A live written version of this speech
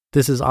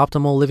This is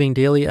Optimal Living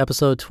Daily,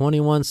 episode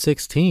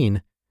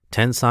 2116,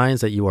 10 Signs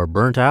That You Are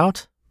Burnt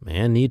Out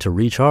and Need to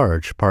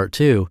Recharge, part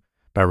 2,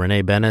 by Renee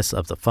of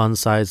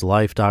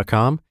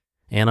thefunsizelife.com.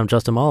 And I'm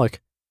Justin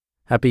Malik.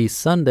 Happy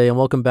Sunday and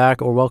welcome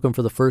back, or welcome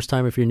for the first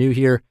time if you're new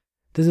here.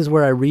 This is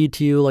where I read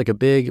to you like a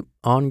big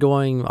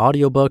ongoing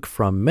audiobook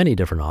from many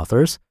different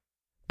authors.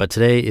 But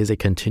today is a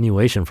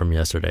continuation from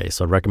yesterday,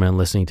 so I'd recommend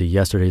listening to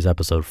yesterday's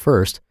episode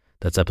first.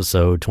 That's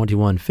episode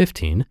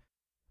 2115.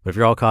 But if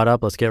you're all caught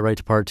up, let's get right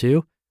to part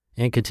 2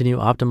 and continue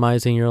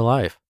optimizing your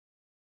life.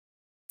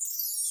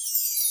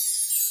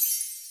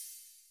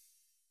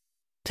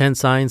 10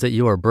 Signs That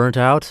You Are Burnt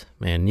Out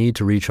and Need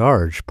to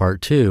Recharge,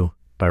 part 2,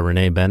 by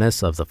Renee of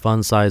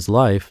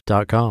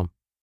thefunsizelife.com.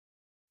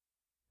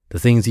 The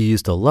things you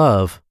used to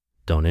love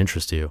don't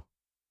interest you.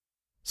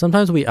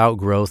 Sometimes we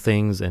outgrow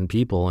things and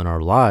people in our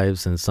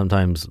lives, and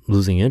sometimes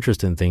losing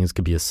interest in things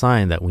could be a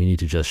sign that we need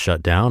to just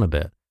shut down a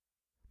bit.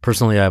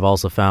 Personally, I've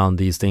also found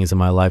these things in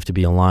my life to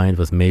be aligned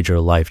with major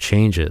life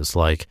changes,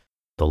 like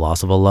the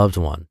loss of a loved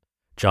one,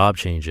 job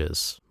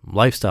changes,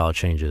 lifestyle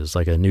changes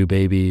like a new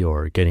baby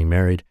or getting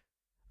married,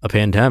 a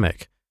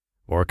pandemic,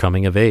 or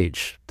coming of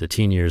age. The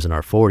teen years in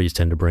our 40s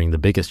tend to bring the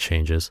biggest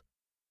changes.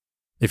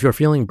 If you're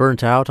feeling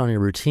burnt out on your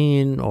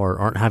routine or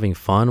aren't having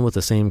fun with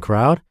the same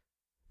crowd,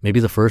 maybe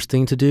the first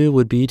thing to do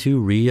would be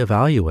to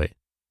reevaluate.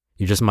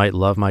 You just might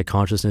love my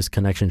consciousness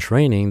connection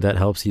training that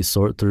helps you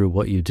sort through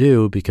what you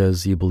do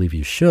because you believe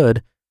you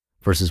should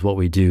versus what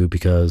we do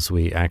because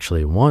we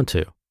actually want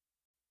to.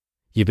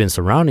 You've been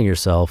surrounding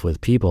yourself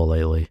with people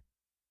lately.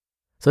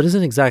 So it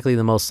isn't exactly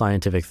the most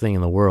scientific thing in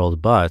the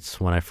world, but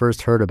when I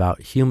first heard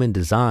about human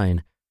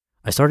design,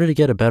 I started to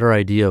get a better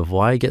idea of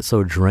why I get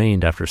so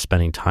drained after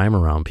spending time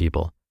around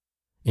people.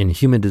 In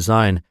human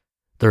design,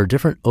 there are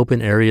different open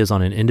areas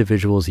on an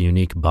individual's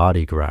unique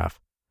body graph.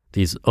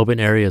 These open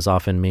areas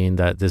often mean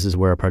that this is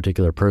where a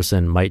particular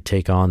person might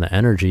take on the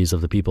energies of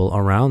the people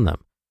around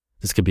them.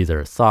 This could be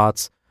their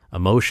thoughts,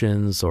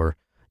 emotions, or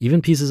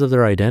even pieces of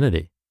their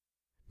identity.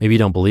 Maybe you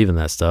don't believe in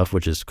that stuff,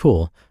 which is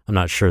cool. I'm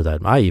not sure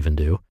that I even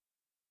do.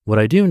 What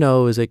I do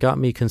know is it got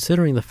me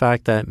considering the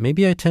fact that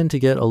maybe I tend to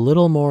get a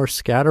little more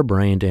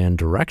scatterbrained and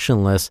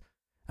directionless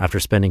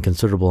after spending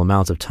considerable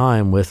amounts of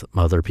time with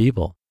other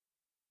people.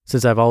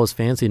 Since I've always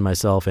fancied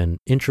myself an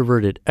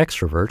introverted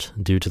extrovert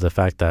due to the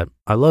fact that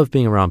I love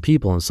being around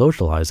people and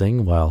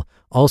socializing while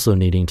also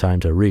needing time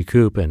to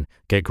recoup and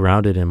get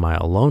grounded in my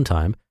alone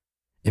time,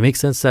 it makes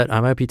sense that I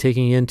might be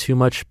taking in too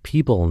much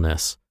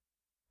people-ness.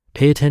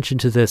 Pay attention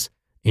to this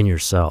in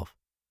yourself.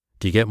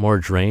 Do you get more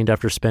drained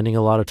after spending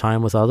a lot of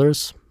time with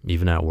others,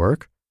 even at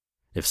work?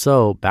 If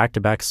so,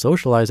 back-to-back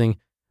socializing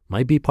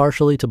might be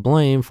partially to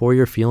blame for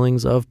your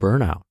feelings of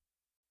burnout.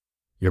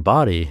 Your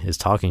body is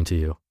talking to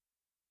you.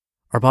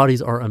 Our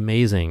bodies are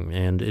amazing,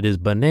 and it is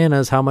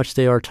bananas how much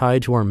they are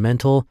tied to our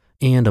mental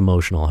and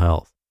emotional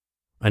health.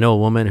 I know a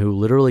woman who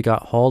literally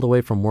got hauled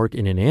away from work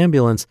in an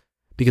ambulance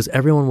because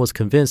everyone was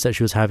convinced that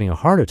she was having a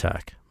heart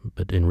attack,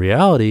 but in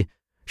reality,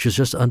 she was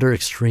just under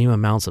extreme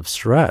amounts of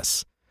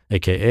stress,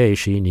 aka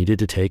she needed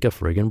to take a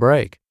friggin'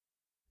 break.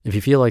 If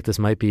you feel like this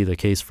might be the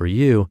case for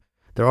you,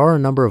 there are a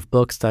number of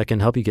books that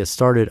can help you get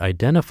started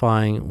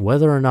identifying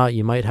whether or not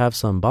you might have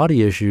some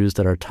body issues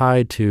that are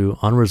tied to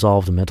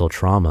unresolved mental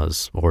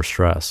traumas or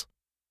stress.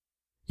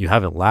 You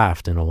haven't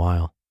laughed in a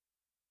while.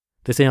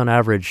 They say on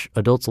average,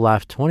 adults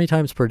laugh 20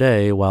 times per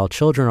day while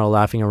children are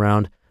laughing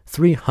around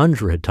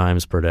 300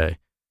 times per day.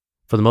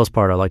 For the most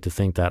part, I like to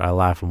think that I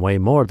laugh way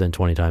more than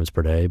 20 times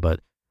per day,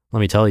 but let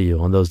me tell you,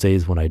 on those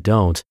days when I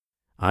don't,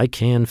 I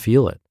can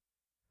feel it.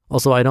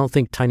 Also, I don't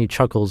think tiny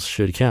chuckles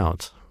should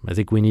count. I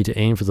think we need to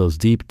aim for those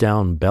deep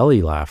down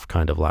belly laugh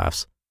kind of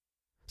laughs.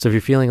 So if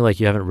you're feeling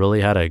like you haven't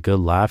really had a good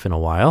laugh in a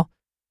while,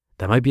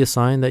 that might be a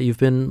sign that you've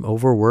been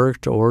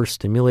overworked or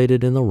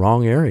stimulated in the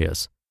wrong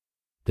areas.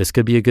 This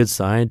could be a good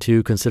sign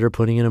to consider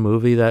putting in a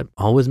movie that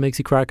always makes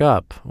you crack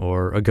up,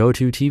 or a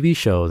go-to TV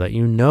show that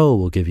you know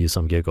will give you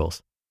some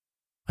giggles.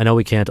 I know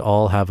we can't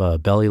all have a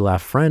belly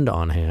laugh friend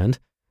on hand,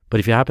 but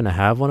if you happen to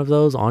have one of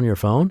those on your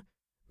phone,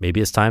 maybe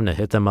it's time to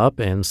hit them up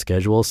and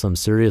schedule some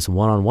serious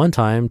one-on-one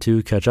time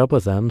to catch up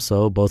with them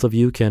so both of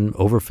you can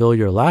overfill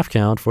your laugh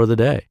count for the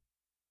day.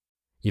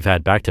 You've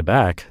had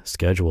back-to-back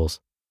schedules.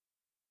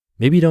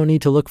 Maybe you don't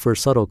need to look for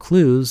subtle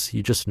clues,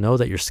 you just know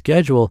that your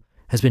schedule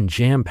has been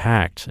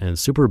jam-packed and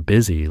super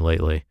busy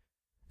lately.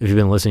 If you've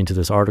been listening to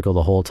this article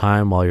the whole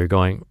time while you're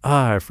going,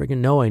 I freaking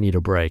know I need a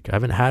break, I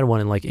haven't had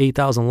one in like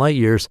 8,000 light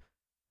years,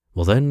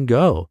 well then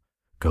go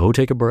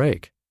take a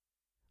break.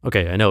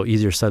 Okay, I know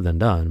easier said than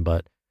done,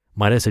 but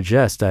might I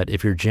suggest that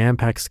if your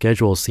jam-packed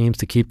schedule seems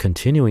to keep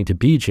continuing to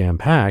be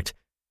jam-packed,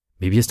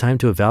 maybe it's time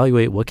to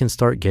evaluate what can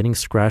start getting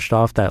scratched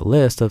off that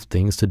list of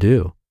things to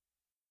do.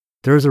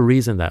 There is a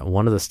reason that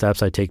one of the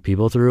steps I take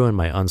people through in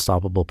my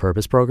Unstoppable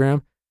Purpose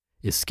program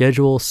is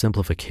schedule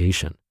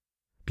simplification,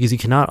 because you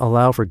cannot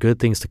allow for good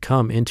things to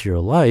come into your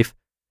life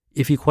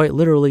if you quite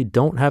literally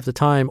don't have the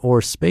time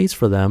or space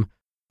for them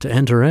to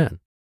enter in.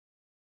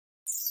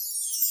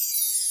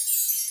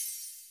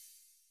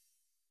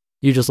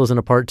 You just listened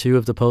to part 2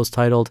 of the post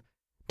titled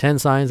 10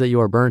 Signs That You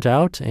Are Burnt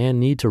Out and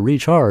Need to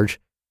Recharge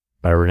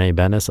by Renee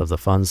Bennis of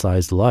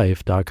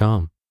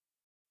thefunsizedlife.com.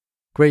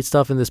 Great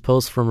stuff in this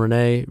post from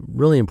Renee.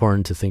 Really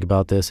important to think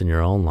about this in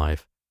your own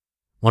life.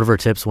 One of her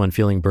tips when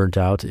feeling burnt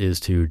out is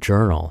to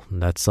journal.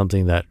 That's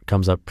something that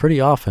comes up pretty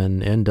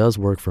often and does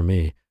work for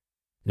me.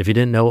 If you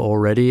didn't know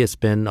already, it's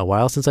been a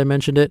while since I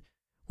mentioned it.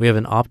 We have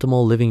an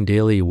Optimal Living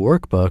Daily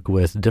workbook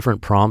with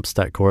different prompts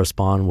that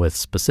correspond with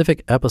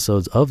specific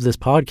episodes of this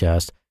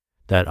podcast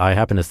that I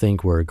happen to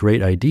think were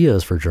great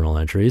ideas for journal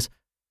entries.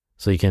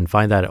 So you can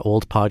find that at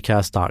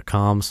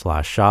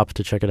oldpodcast.com/shop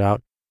to check it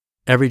out.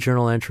 Every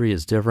journal entry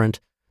is different.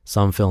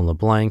 Some fill in the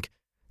blank,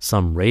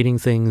 some rating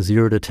things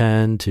 0 to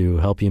 10 to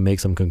help you make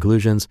some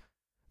conclusions,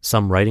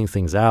 some writing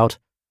things out.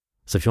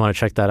 So if you want to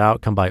check that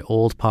out, come by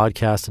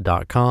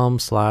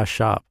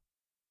oldpodcast.com/shop.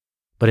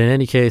 But in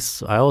any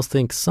case, I always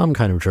think some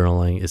kind of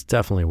journaling is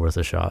definitely worth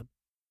a shot.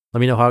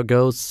 Let me know how it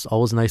goes. It's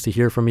always nice to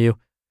hear from you.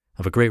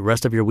 Have a great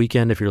rest of your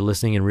weekend if you're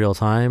listening in real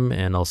time,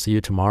 and I'll see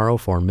you tomorrow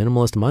for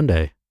Minimalist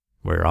Monday,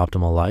 where your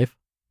optimal life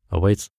awaits.